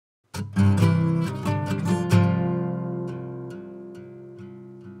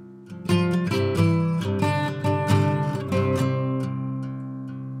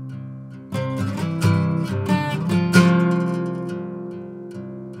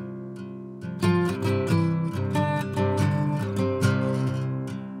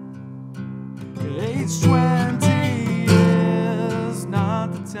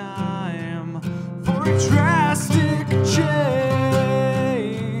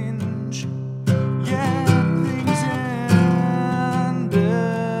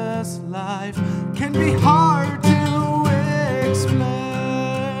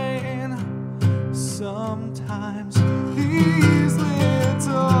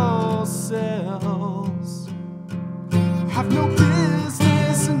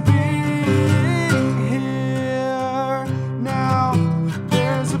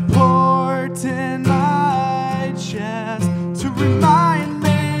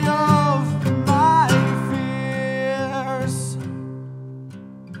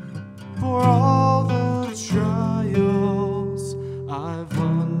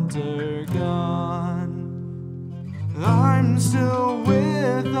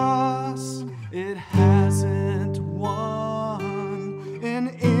it hasn't won an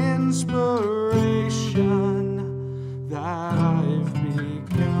inspiration that I've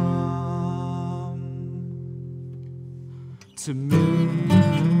become to me.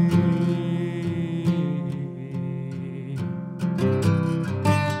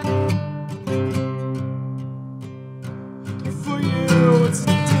 For you, it's a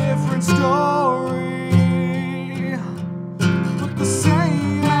different story, but the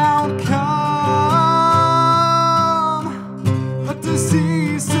same outcome. A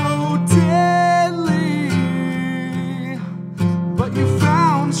disease so deadly, but you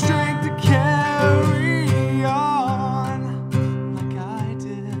found strength to carry on like I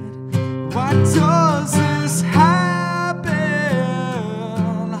did. Why does this happen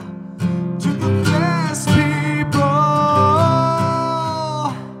to the best people?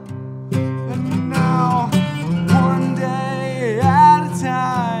 And now, one day at a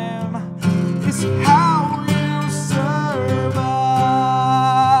time is how you survive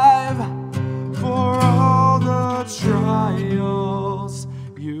for all the trials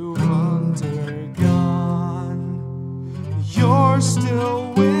you've undergone. You're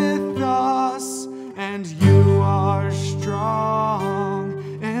still with us, and you are strong,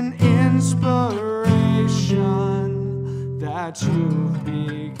 an inspiration that you've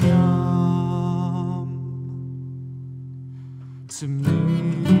become to me.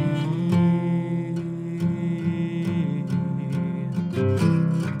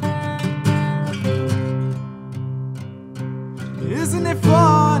 Isn't it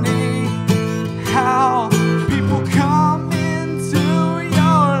funny how people come into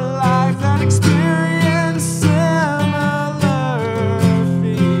your life that experience similar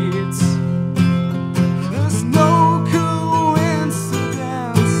feats? There's no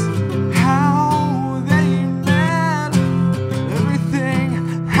coincidence how they met. Everything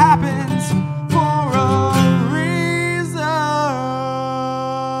happens for a reason.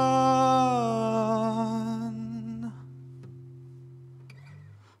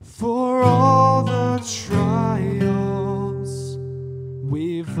 For all the trials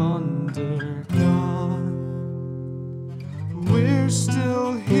we've undergone, we're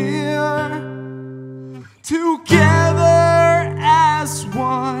still here together as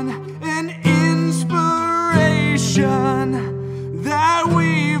one, an inspiration that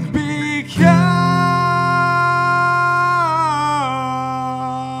we've become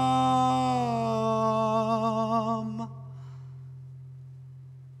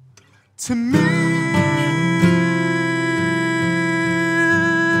to me.